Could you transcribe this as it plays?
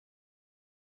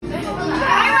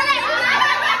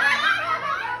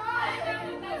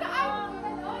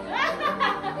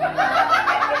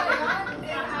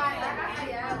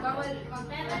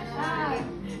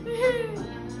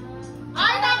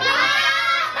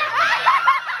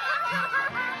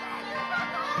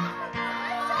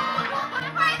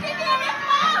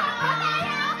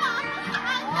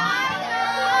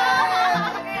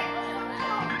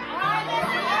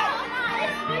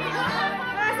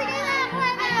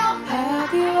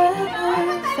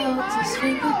ever felt his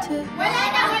fingertip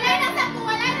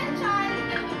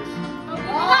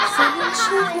sending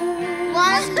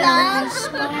shivers down your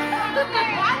spine.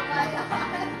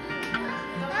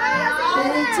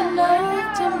 It's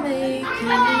enough to make you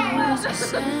lose your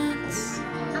sense,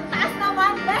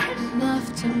 enough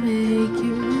to make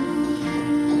you lose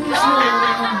your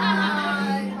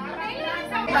mind.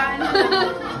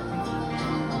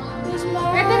 There's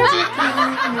magic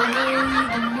in the way you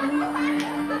move,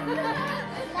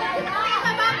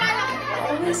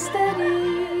 always steady,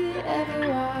 ever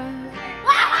wild.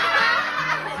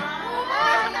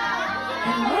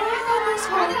 And when this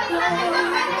heart goes, you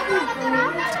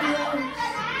close,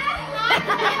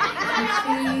 you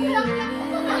feel it in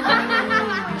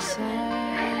your side.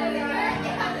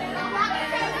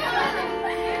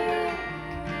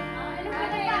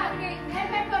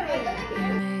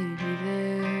 Maybe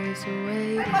there's a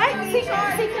way to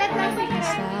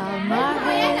style my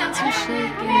hands are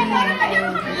shaking every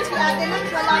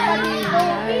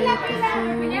time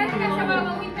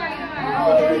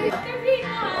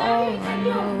all I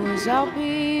know is I'll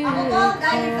be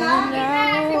looking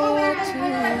out to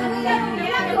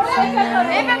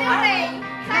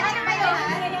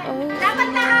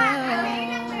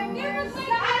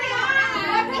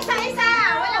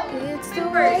it's the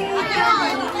way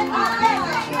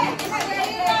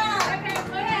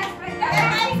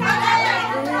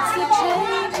it's the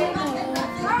changing of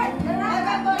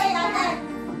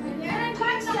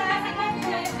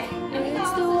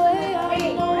it's the way I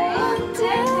know one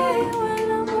day when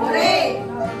I'm away.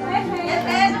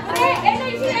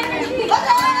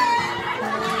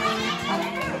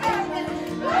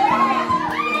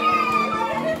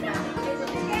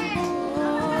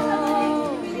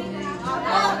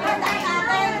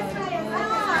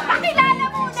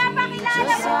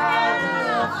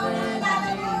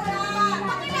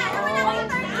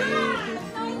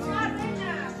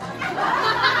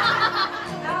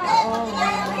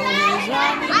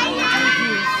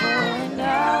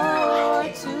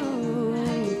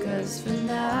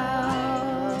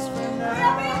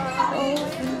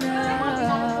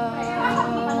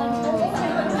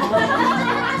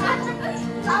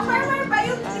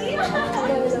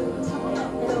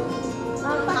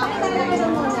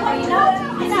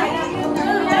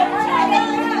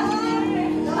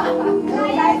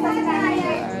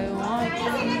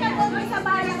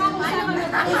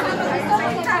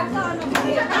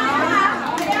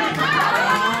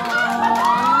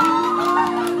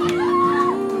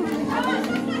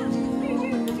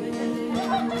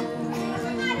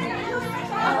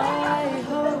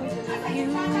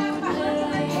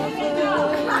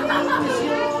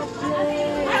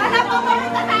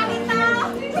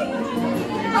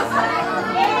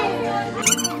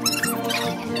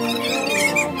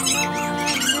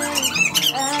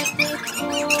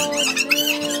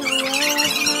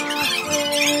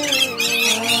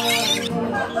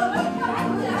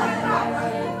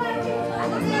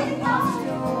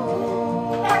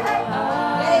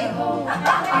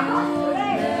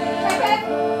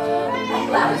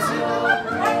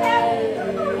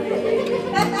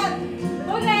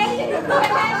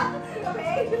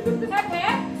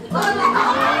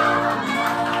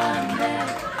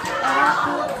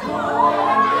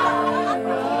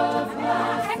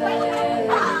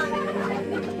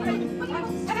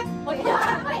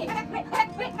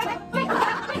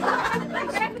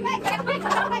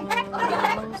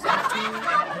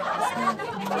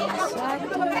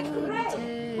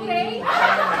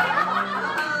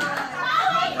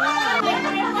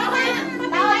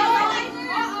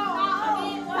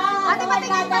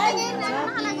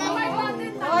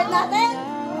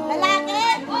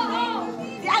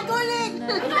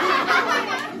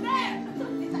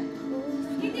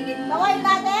 Bawain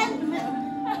natin?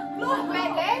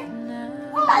 Pwede?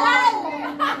 Talan!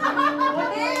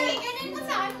 Hindi! Ganyan mo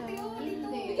sa ano dito?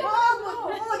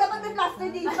 Oo, dapat may plaster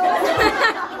dito.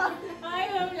 Ay,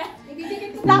 wala.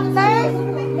 Plaster?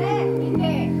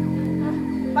 Hindi.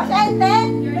 Pasyente?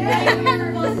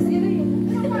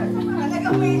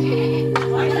 Talagang may...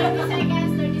 30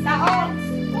 seconds, 30 seconds.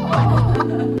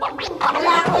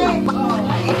 Lalaki.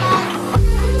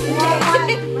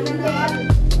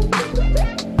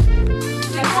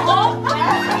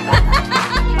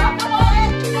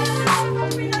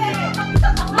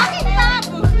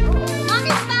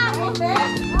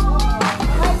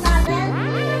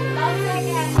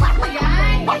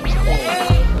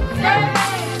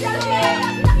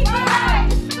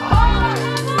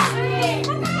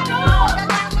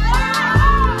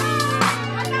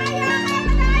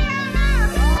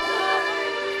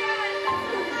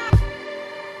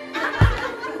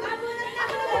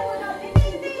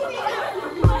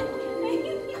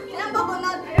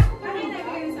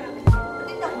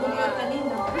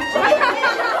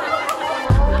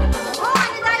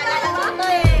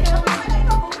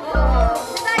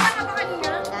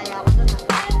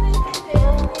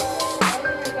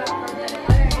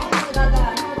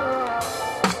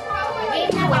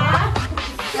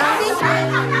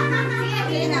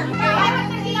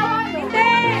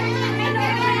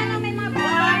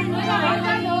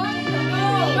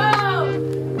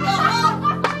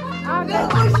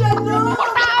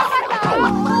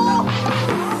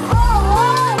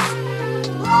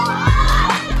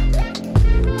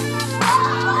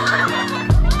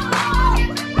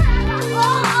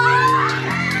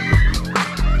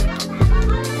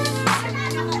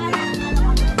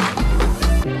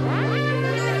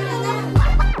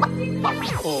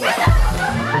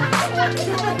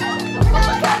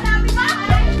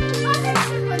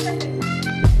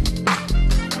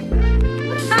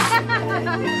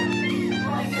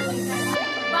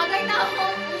 Bagay na ako.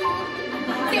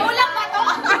 Si Ulam ba to?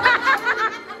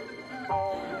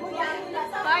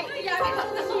 Ay,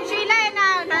 Sheila,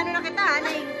 ano na kita,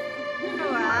 anay.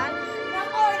 Ano ba?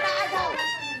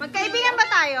 Magkaibigan ba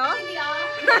tayo? Hindi ah.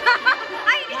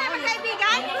 Ay, hindi tayo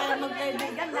magkaibigan?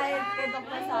 Magkaibigan dahil kay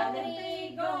Dr.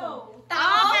 Sally.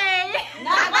 Okay.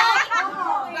 Bagay?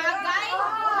 Bagay?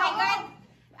 Oh my God.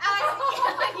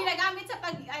 Ginagamit sa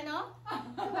pag, ano?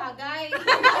 Bagay.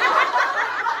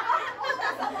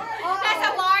 Nasa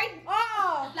ward?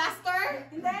 Oo! Plaster?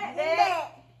 Hindi! Hindi!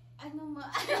 Ano ma?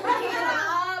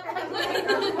 Hirap.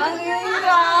 Ang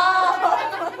hirap!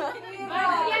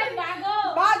 Bago yan,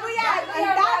 bago. Bago yan!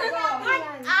 Ang bago!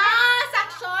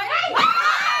 Suction?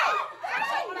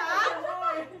 Suction ba?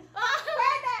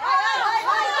 Pwede!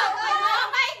 Oh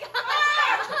my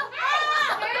God!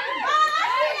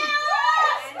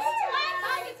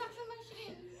 Bakit suction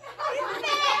machine?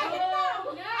 Hindi!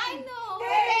 Ano?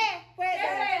 Pwede! Pwede!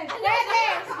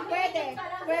 Pwede!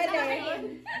 Pwede!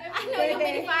 Ano yung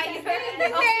verifier?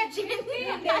 Oxygen?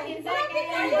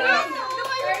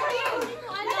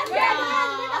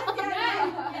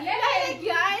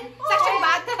 Lalagyan? Suction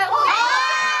bottle?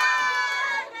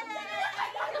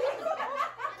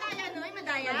 Madaya, no? Ay,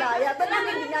 madaya. Madaya. Ba't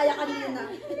namin ginaya kanina?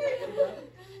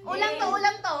 Ulam to,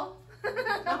 ulam to.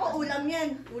 Naku, ulam yan.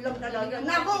 Ulam talaga.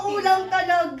 Naku, ulam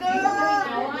talaga!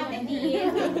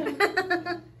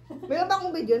 Meron ba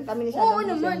akong video? Kami ni Shadow. Oo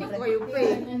naman, ikaw kayo pa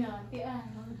eh.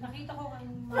 Nakita ko kayo.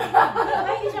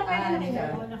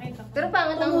 Pero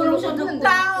pangit ang ulo ko dun.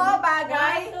 Tao,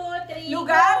 bagay,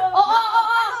 lugar. Oo!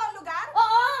 Ano, lugar?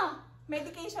 Oo!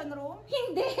 Medication room?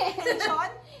 Hindi!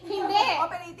 Station? Hindi!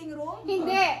 Operating room?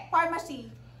 Hindi! Pharmacy?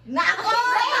 Nako!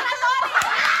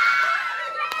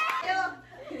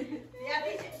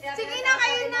 Sige na,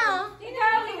 kayo na.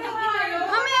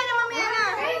 Mamaya na, mamaya na.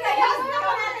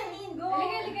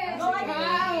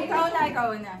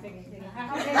 Ikaw na. Sige.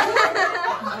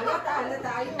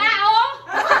 Tao!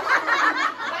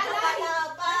 Wala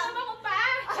pa. Ano ko pa?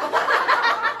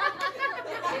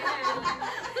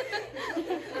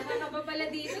 Nakakaba pala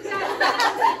dito.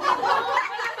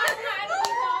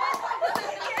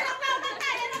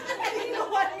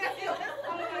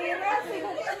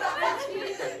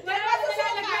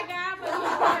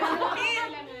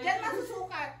 Diyan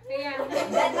masusukat.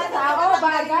 Tao,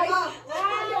 bagay.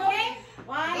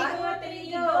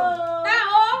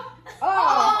 Tao?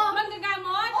 Oo.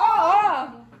 Manggagamot? Oo.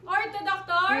 Ortho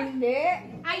doctor? Hindi.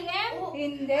 IM?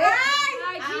 Hindi.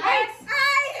 GS?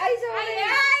 Ay, sorry.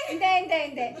 Hindi.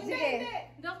 Sige.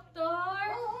 Doktor?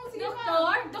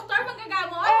 Doktor? Doktor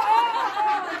manggagamot?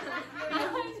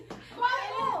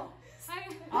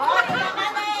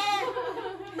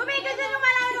 Tumigil dyan yung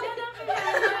malalo.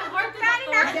 Ortho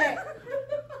doctor? Hindi.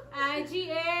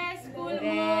 GS,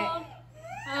 pulmo,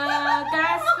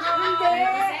 gastro, ano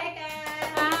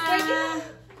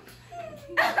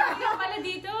pala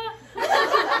dito?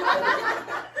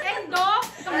 Endo?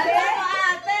 Hindi.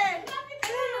 Ate.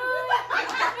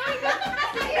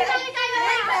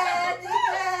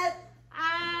 Secret.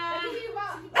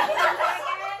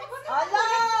 Ala.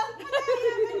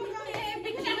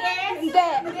 BTS? Hindi.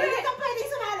 Hindi ka pwede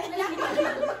sumali.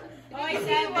 Oy,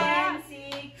 7,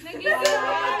 6,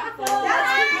 nag-iiwa.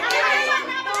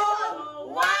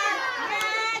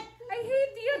 I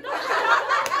hate you, doctor.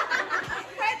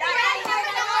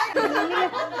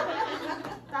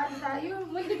 Tayo.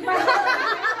 Muntik pa.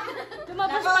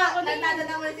 Tumapos pa ako na. Nagtado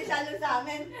naman si Shalom sa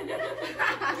amin.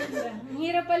 Ang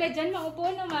hirap pala dyan, maupo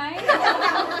naman.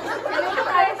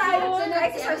 Tayo.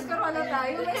 Exercise ko na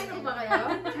tayo. May sino ba kayo?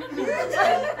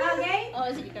 Okay? Oo,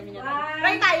 sige kami na.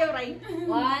 Ray tayo, Ray.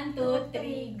 1, 2,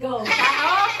 3, go.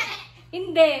 Tao?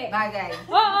 Hindi. Bagay.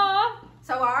 Oo.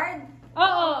 Sa ward?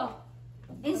 Oo.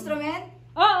 Instrument?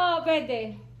 Oo,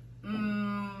 pwede.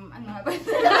 Ano nga ba?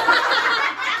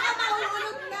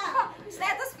 Mahulog na.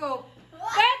 Stethoscope.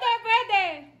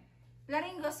 Pwede.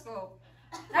 Laryngoscope.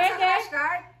 Pwede.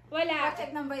 Flashcard? Wala.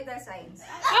 Check ng vital signs.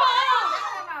 Oo.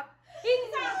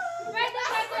 Hindi. Pwede.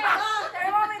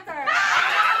 Thermometer.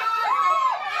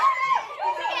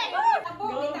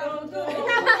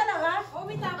 Bitabo ka na ba? Oo,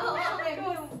 bitabo.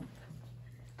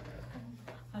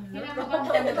 Kinakabahan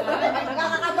ka na ba?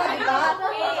 Nakakakabahan ba?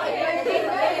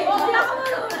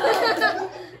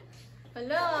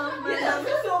 Hello.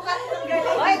 Sukat ng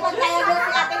galing. Hoy, bantayan mo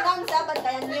si Ate Nams, ha?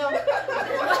 Bantayan niyo.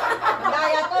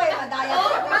 Madaya to eh, madaya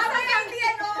to. Madaya, hindi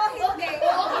yan, oo, hindi.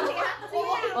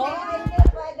 Oo, hindi,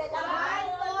 pwede lang.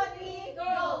 1, 2, 3,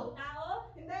 go. Tao?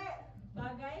 Hindi.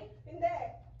 Bagay? Hindi.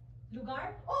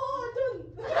 Lugar? Oo,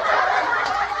 dun.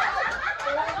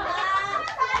 Wala na.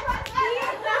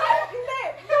 Hindi.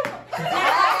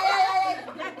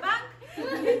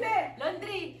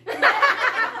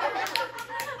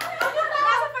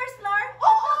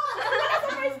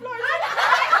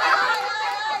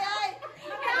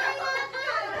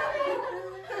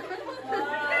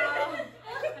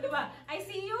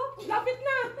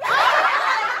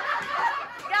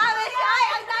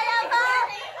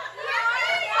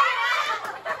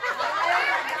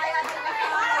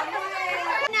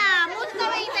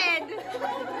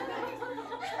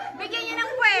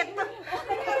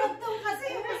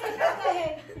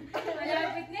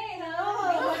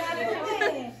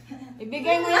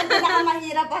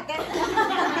 bakit?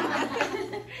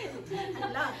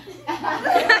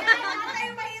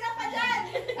 Kayo mahirap pa dyan.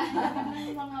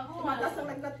 Matas ang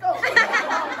lagnat ko.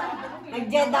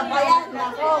 Nag-jeda pa yan.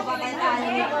 Ako, bakit tayo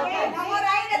nito? Ako,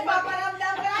 Ray,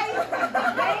 nagpaparamdam, Ray.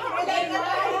 Ray, na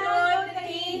tayo.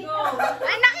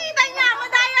 Ay, nakita niya!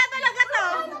 Madaya talaga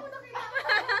to!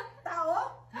 Tao?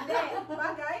 Hindi.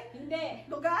 Bagay? Hindi.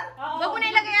 Lugar? Huwag mo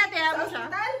na ilagay ate, ha mo siya.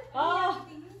 Hospital? Oo.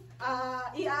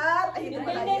 ER? Ay, hindi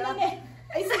pala Hindi, ER. hindi.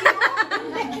 Ay, sige.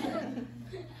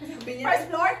 First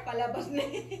floor? Palabas na.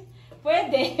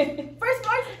 Pwede. First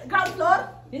floor? Ground floor?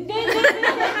 Hindi, hindi,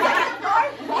 hindi. Second floor?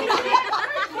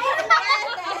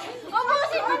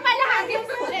 Ubusin mo pala! Third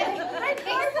floor?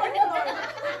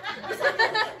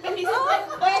 Fourth floor?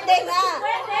 Pwede nga.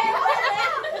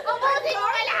 Ubusin mo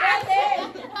pala! Pwede?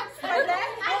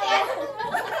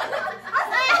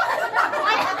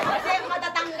 Kasi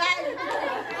matatanggal.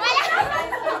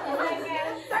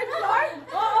 Third floor?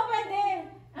 Oo, pwede.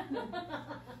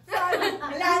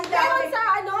 Meron sa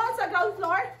ano? Sa ground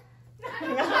floor?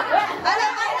 Alam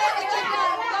mo na, ito yung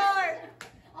floor.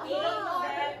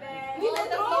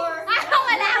 Living room?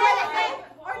 Wala!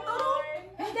 Or two room?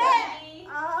 Hindi.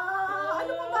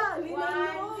 Ano pa ba? Living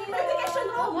room? Medication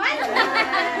room?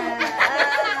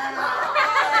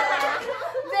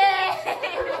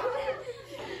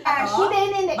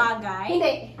 Hindi. Bagay.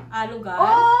 Hindi. Lugar.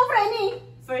 Oh, Frenny!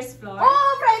 First floor.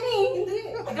 Oh, Frenny! Hindi.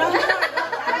 Ground floor.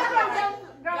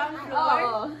 Ground floor.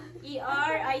 Oo.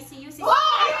 ER, ICU,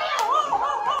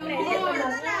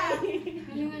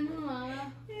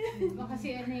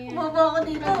 Bobo ako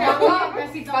dito.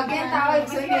 Pag yan tao,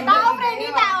 Tao, Frenny,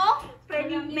 tao?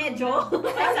 medyo.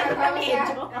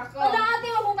 Medyo. Wala ate,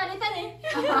 wag mong palitan eh.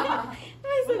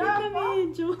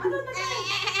 Medyo.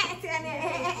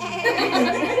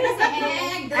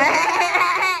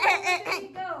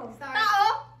 Tao?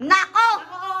 Nako!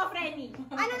 Oo, Frenny.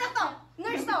 Ano na to?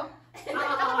 Nurse to?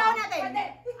 Katrabaho natin?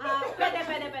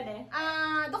 Pwede.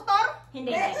 Doktor?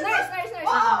 Hindi. Nurse.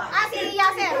 Oo. Si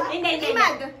Yasser? Hindi.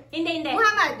 Imad? Hindi.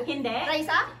 Muhammad? Hindi.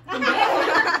 Raisa?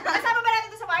 Kasama ba natin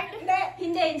ito sa ward?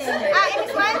 Hindi.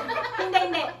 MS1? Hindi.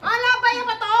 Labay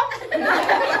ba to?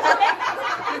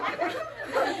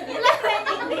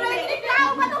 Tao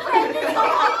ba to, friendly ko?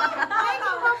 Ay,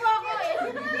 kumbapo ako eh.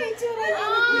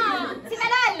 Si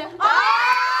Talal?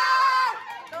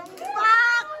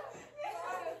 Tumpak!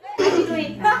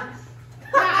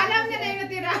 Alam niya na yung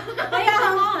natira. Kaya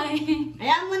nga eh.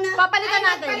 Ayan mo na. Papalitan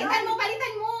natin. Palitan mo.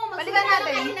 Palitan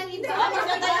natin. Magsulat tayo ng iba.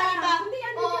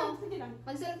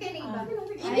 Magsulat kayo ng iba.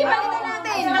 Hindi, palitan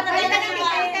natin. Palitan ng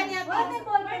iba.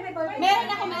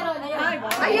 Meron.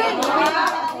 Ayun.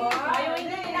 Ayaw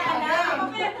hindi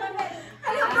inaalam.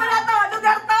 Alam ko na to.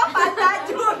 Lugar to. Pata,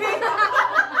 Julie.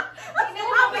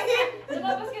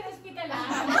 Lumabas ka ng hospital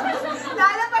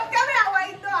Lalabas kami. Away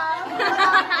ito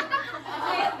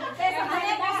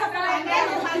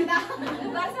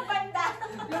Lugar sa banda.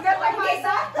 Lugar pa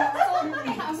isa?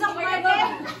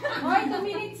 Or 2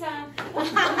 minutes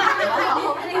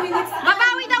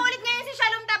Babawi daw ulit ngayon si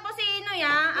Shalom tapos si Inoy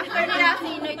After nila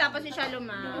si Inoy tapos si Shalom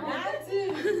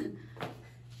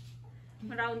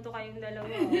Round 2 kayong dalawa.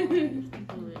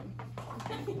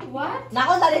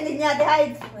 Nako, narinig niya, Ate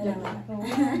Hides.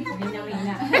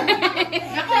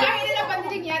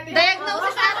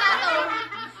 Diagnosis ata to.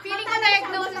 Feeling ko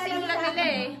diagnosis yung lang nila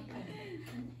eh.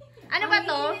 Ano ba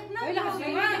to?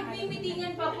 May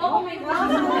meetingan pa po. Oh my God.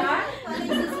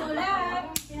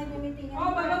 Oh,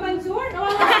 Baba Mansur.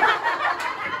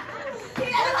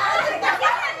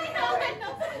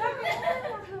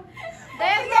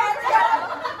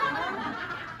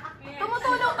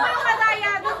 Tumutulong po yung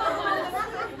madaya.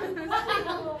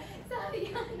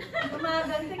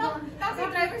 Kasi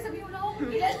driver sabi mo na ako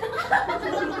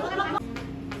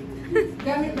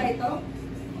Gamit ba ito?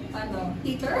 Ano?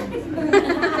 Heater?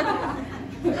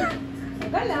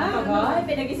 Wala.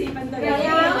 Pinag-isipan daw.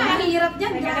 Ang hirap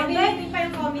dyan. Pinag-isipan pa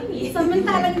yung committee.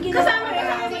 Samantalang ginawa. Kasama rin.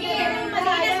 Sige.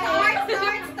 Start.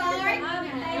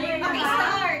 Okay,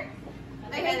 start.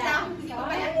 Ay, wait lang. Hindi ko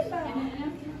pa yan.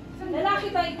 Lalaki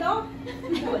ba ito?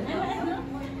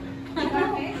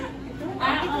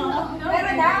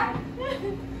 Meron na?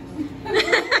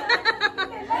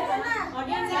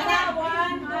 Audience na.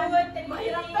 1, 2, 3.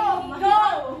 Mahirap to. Go!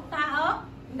 Tao?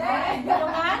 Hindi.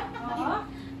 Lugar? Oo.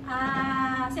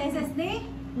 Sa SSD?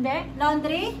 Hindi.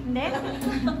 Laundry? Hindi.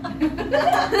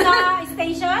 Sa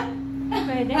station?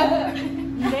 Pwede.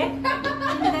 Hindi.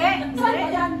 Hindi.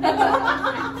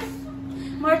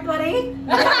 Mortuary?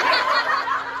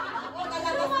 Ako,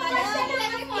 nalabas na yan.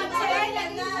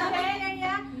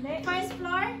 Hindi. First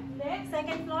floor? Hindi.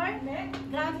 Second floor? Hindi.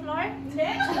 Ground floor? Hindi.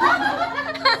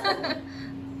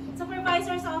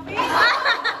 Supervisor's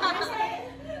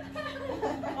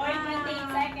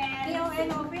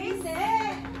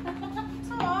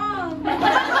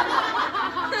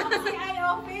CI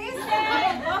office?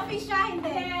 Office siya,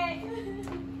 hindi.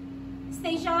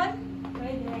 Station?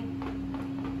 Pwede.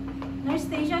 Nurse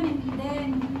station, hindi din.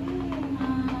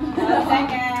 2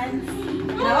 seconds.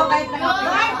 Ako kahit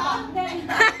nakapit.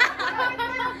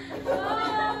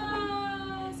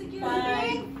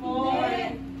 Security? 5,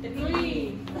 4, 3,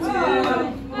 2,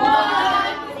 1.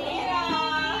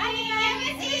 Ano yan?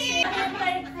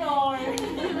 Third floor.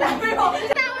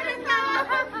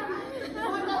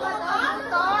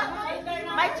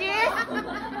 May cheese?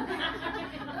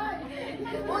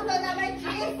 Puto na may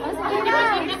cheese. Puto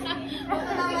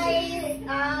na may,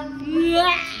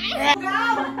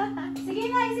 Sige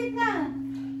na, isip na.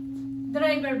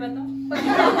 Driver ba to?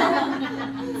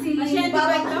 Si Masyado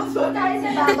Baba. ba ito? Tayo si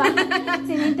Baba.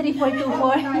 Sino yung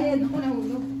 3424? Kaya doon ko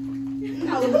nahulog.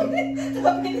 Nahulog.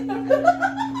 Sabi na.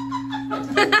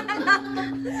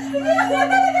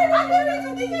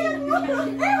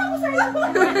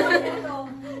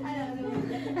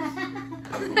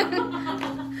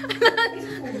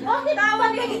 Bakit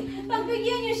tawag eh?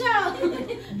 Pagbigyan niyo siya.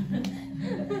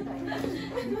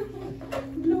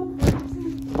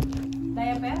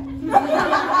 Diaper?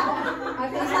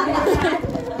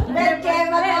 Bed care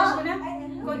ba to?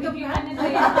 Kondom yung ano to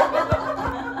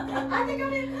Ate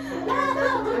kami.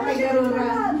 Ay, garura.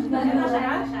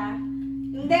 siya?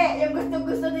 Hindi, yung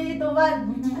gusto ni Tuban.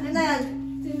 Ano na yan?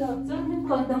 Sino?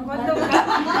 Kondom. Kondom ka?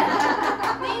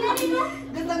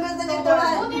 Gusto ni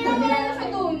Tuban. Buti naman ano sa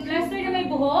doon. Plaster na may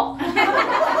buhok?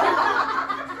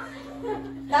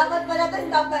 Dapat pala ito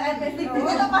stop by MS.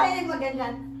 Ito mahilig mo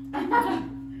ganyan.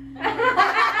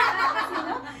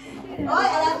 Oy,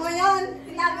 alam mo yun.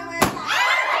 Sinabi mo yun.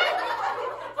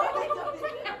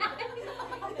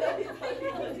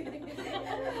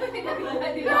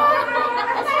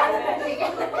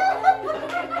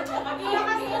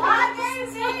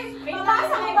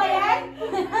 Mabasa mo ba yan?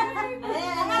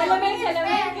 Salamin.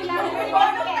 May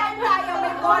bonus time tayo.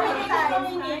 May bonus time.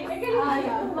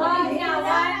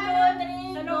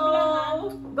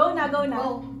 Go na, go na.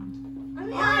 Oh. Ano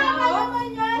yan? Ano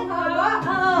naman yan? Haba?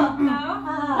 Oo.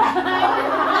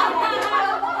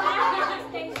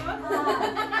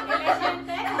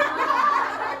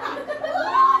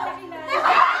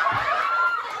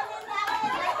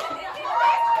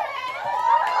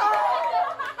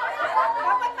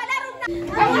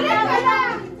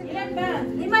 Ilan ba?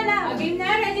 5 lang. Game na,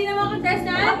 ready na mga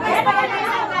contestant?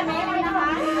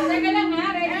 Teka lang ha,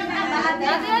 ready na.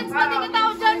 Ate, pati ka tao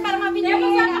dyan para mabili. Kaya mo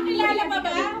sa kakilala pa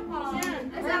ba?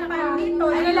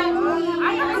 Ano lang?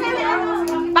 Ay, ako na lang.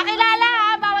 Pakilala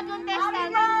ha, bawat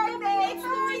contestant.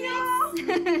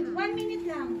 1 minute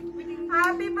lang.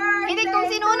 Happy birthday! Hindi, kung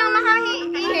sino unang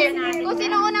makahihir. Kung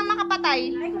sino unang makapatay.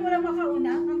 Ay, kung wala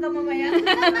makauna, hanggang mamaya.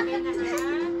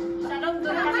 Salong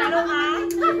doon ka, salong ha.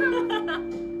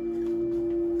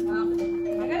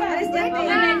 Alis dyan.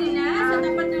 Ready na? Sa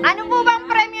tapat ng... Ano po bang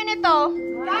premyo nito?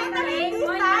 Kahit na rin,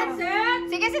 Set,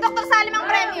 Sige, si Dr. Salim ang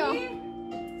premyo.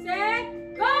 set,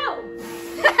 go!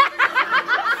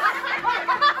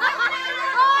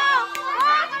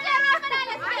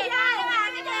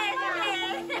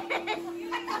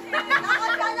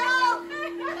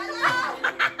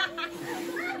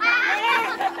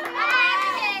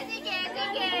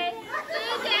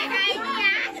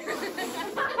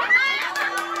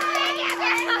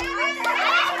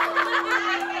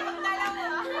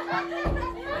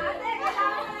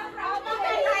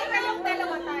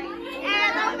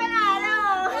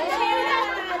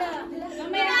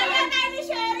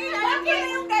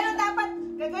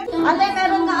 Ate,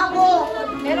 meron na ako.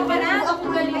 Meron ka na? Ako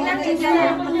galing.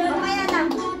 Mamaya na.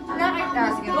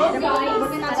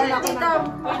 Buti na sila ako na.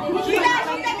 Sheila,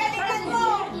 galingan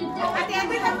mo! Ate,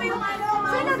 abitan mo yung ano.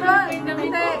 Sino doon?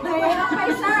 Mayroon pa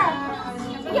isa.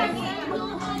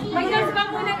 May dance ba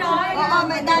muna doon? Oo,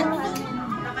 may dance.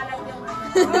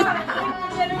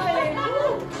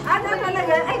 Ano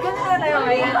talaga? Ay, gano'n na tayo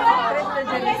ngayon.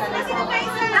 Sino pa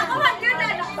isa? Ako, yun na.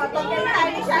 Patungkol tayo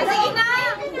ni siya. Sige na!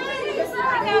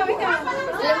 Ikaw.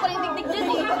 Alam ko rin digdig dyan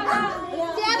eh.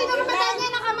 Si ate naman matay niya,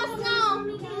 nakamas na.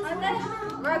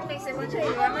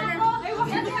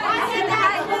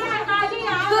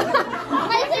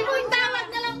 May sinuin tawag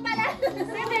na lang pala.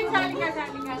 Sali ka.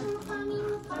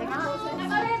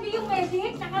 Naka-ready yung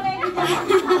medic? Naka-ready ka?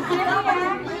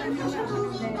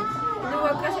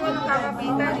 Huwag kasi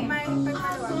magkakapitan. May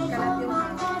pagkaluwag kalat yung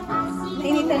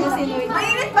nainitan na si Noy.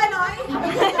 Mainit ba, Noy?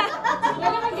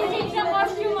 Wala mag-change ng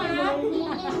costume ha?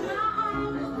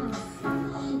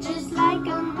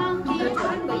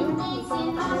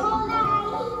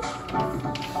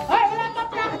 Ay, wala pa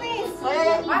practice! Hoy,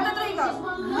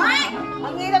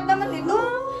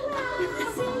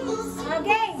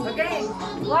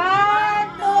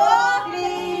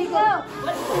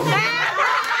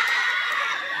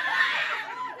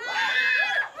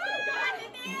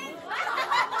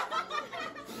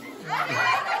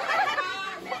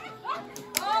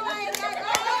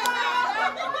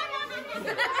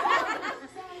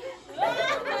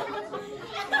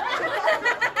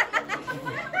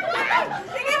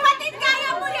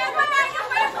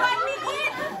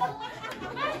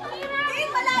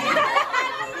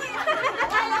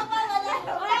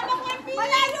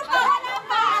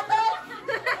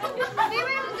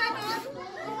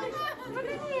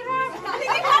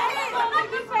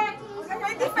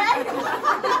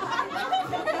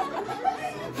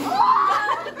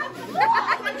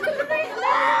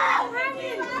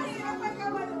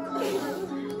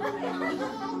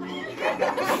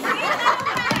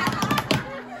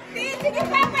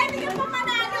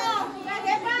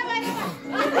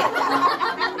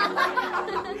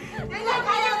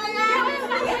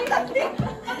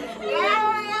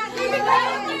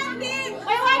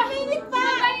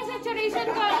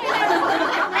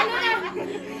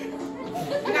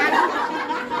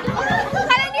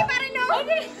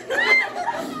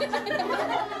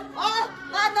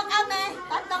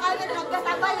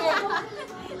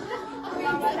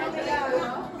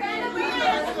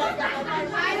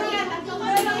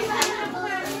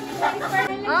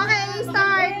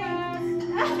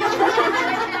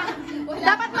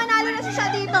 kasi siya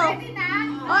dito. Ready na?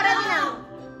 Oh, ready na.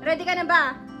 Ready ka na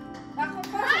ba?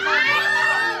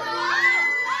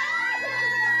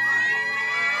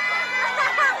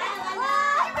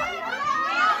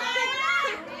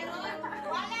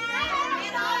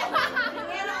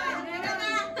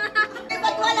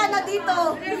 Ba't wala na dito?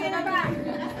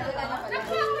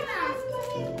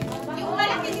 Yung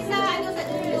malaki sa ano sa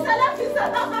Isa lang.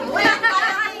 Walang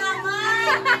kaya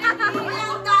naman.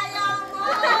 Walang kaya mo.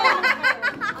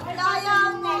 Ang kaya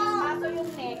mo. Baso yung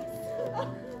next.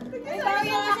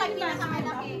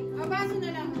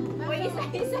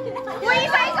 Uy,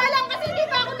 isa-isa lang kasi hindi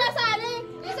pa ako nasali.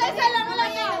 Isa-isa lang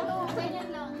lang yan.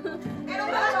 Pero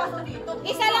wala baso dito.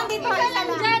 Isa lang dito. Isa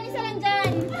lang dyan.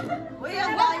 Uy,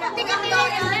 ang kaya. Hindi ka kaya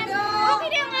yan. Okay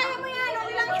na yung kaya mo yan.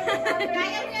 Okay lang yan.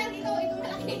 Kaya mo yan ito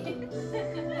malaki.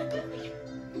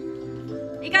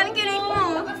 Ikaw ang kilig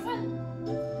mo.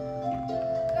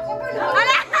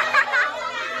 Ala!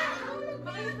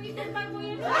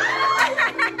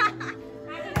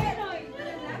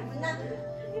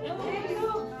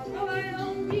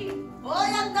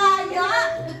 Uy, ang kaya.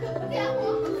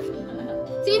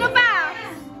 Sino pa?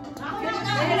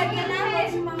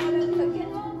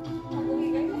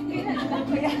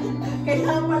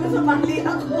 Kailangan pala sumali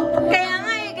ako. Kaya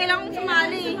nga eh, kailangan kong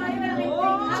sumali.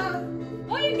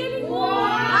 Uy, ang galing mo!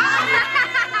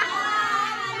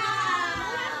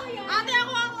 Ate,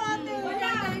 ako, ate.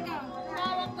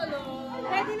 Hawak ko lang.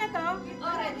 Ready na to?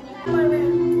 Oh, ready na.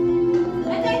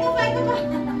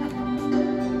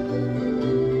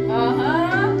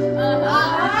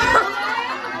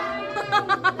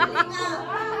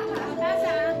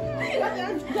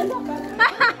 Ito pa.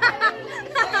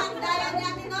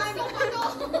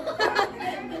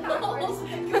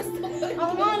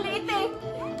 Ako nga, liit eh.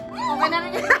 Okay na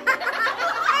rin.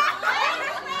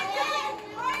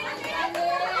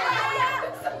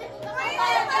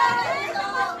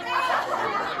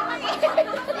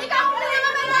 Ikaw mo na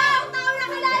naman ang tao na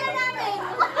kilala namin.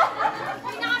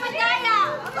 Pinakamagaya.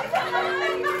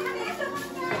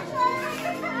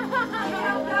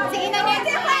 Sige na, next.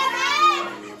 Hindi pwede!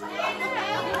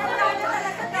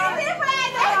 Hindi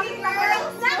pwede!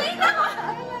 Nakita ko!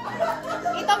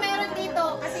 Ito meron dito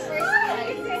kasi first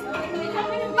prize.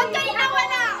 Ba't kanina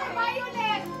wala?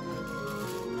 Violet!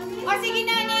 O sige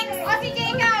na, next. O sige,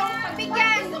 ikaw.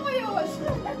 Pagbigyan. Gusto ko yun.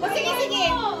 O sige, sige.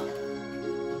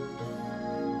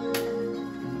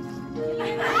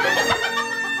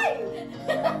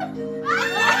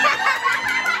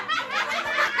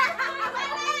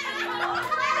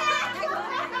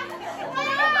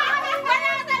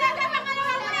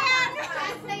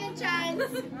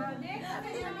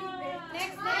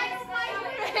 Next.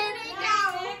 Ready,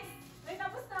 ikaw. Ay,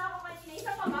 tapos na ako kanina.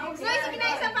 Isa pa ba? Sige, sige na,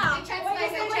 isa pa. Chance.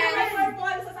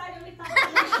 Purple sa sali ulit ako.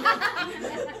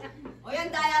 Uy,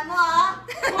 ang kaya mo ha.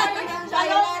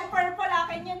 Shalom, purple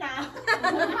akin yun ah.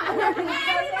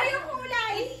 Ay, yung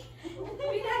kulay.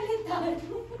 Pinalitan.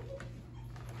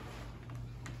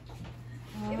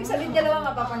 Ibig sabihin dalawa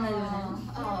nga papanalunan.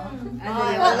 Oo.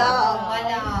 Ay, wala.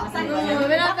 Wala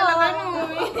talaga no.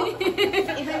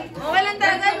 Okay lang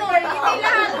talaga no. Hindi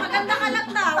lahat. Maganda ka lang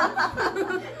daw.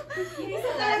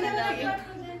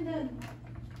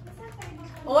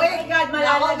 Oh my God,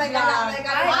 malalaglag. May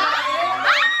kala.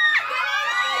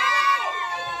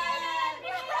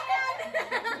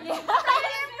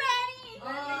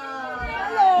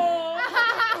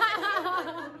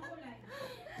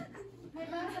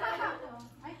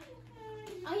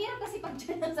 Ang hirap kasi pag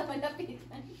dyan lang sa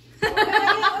malapitan.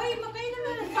 Uy, magkaya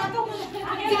naman. Bato mo.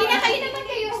 Sige na, kayo naman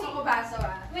kayo. Gusto ko baso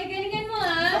ah. May galingan mo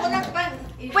ah. Ako lang pan.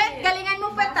 Pwet, galingan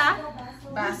mo pwet ha.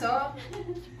 Baso?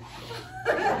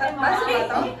 Baso ba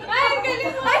to? Ay, ang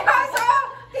galing mo. Ay, baso!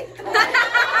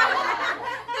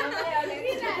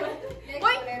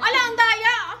 Uy, ala, ang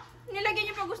daya. Nilagyan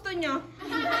niyo pa gusto niyo.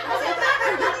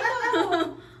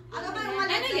 Ano ba yung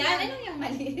mali? Ano yan? Ano yung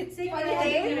maliit?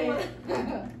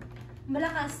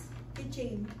 Malakas.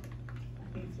 Keychain.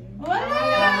 Oh,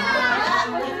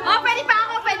 pwede pa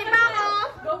ako, pwede pa ako.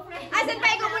 Ah,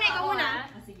 senpai, ikaw muna.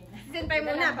 Senpai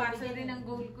muna. Baso rin ang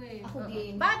goal ko eh. Ako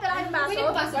din. Bakit wala kang baso? Pwede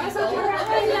mo baso?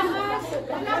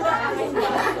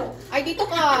 Ay, dito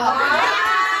ka. Wala.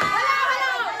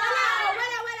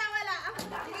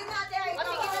 Sige na, ate. Ay, O,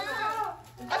 sige na.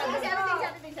 O, sige,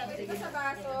 Dito sa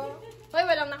baso. Hoy,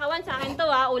 walang nakawan sa akin to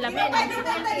ha, ulamin.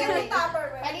 Palitan.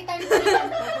 Palitan.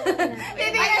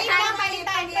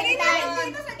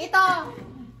 Ito.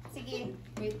 Sige.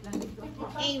 Wait lang.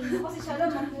 Aim. Kasi siya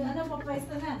lang, ano pa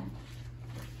pwesto na?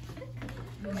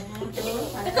 Wow,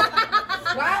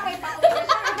 may pakuha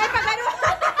siya. May pagano.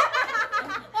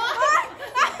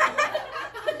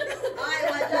 Ay,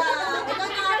 wala. Ito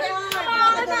na, ate.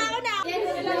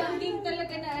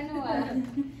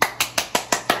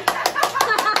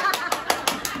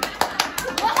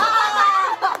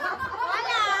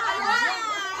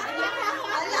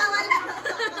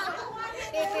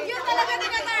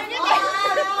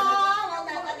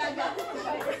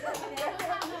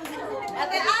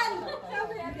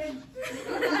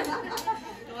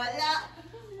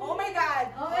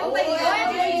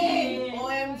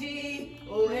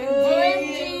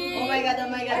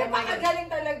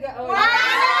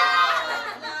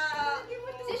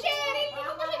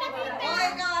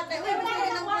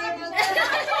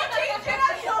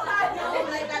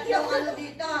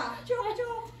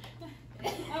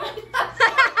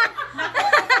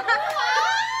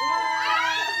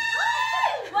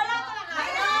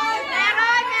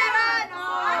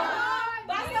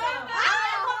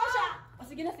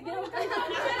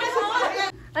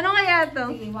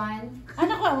 sige, 1. Ah,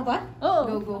 nakuha mo ba?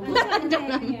 Oo. Go. Joke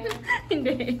lang.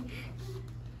 Hindi.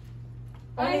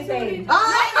 Ay, sorry.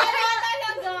 Ay!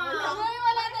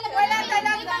 Wala talaga. Wala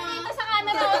talaga. Dito sa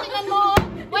camera, o, tingnan mo.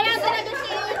 Wala talaga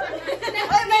siya.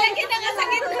 Ay, may kita nga sa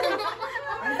gitna.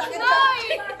 Ang sakit ko.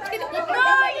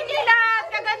 Noy, hindi lahat.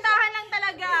 Kagandahan lang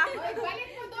talaga. Balik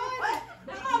mo doon.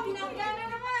 Ako, binangga na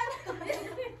naman.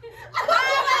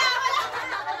 Wala.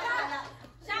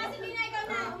 Siya kasi ikaw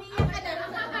na. Umiiyak ka na.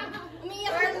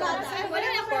 Umiiyak ka na. Wala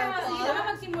na purple. Baka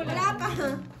magsimula. Wala pa.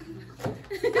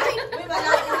 Uy,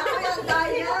 malaki na ako yung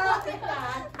daya.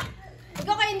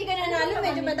 Ikaw kaya hindi ka nanalo,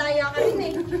 medyo madaya ka rin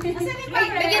eh.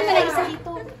 Bigyan mo na isa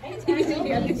dito.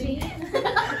 Sige.